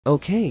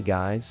Okay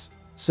guys,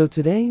 so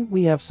today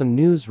we have some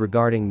news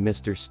regarding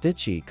Mr.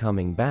 Stitchy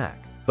coming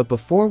back. But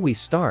before we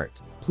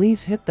start,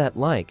 please hit that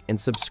like and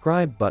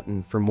subscribe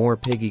button for more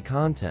Piggy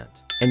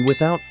content. And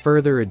without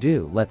further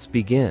ado, let's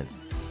begin.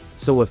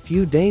 So a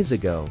few days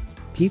ago,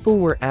 people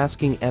were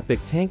asking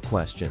Epic Tank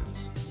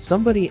questions.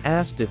 Somebody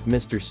asked if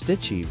Mr.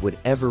 Stitchy would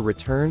ever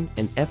return,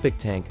 and Epic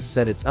Tank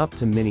said it's up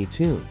to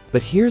Minitoon.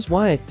 But here's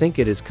why I think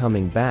it is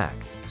coming back.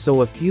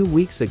 So a few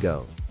weeks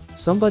ago,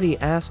 somebody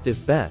asked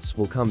if Bess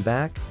will come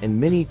back,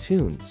 and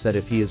Minitoon said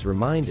if he is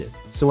reminded.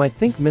 So I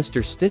think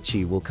Mr.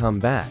 Stitchy will come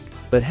back.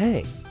 But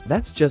hey,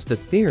 that's just a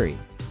theory,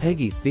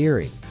 Piggy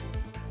theory.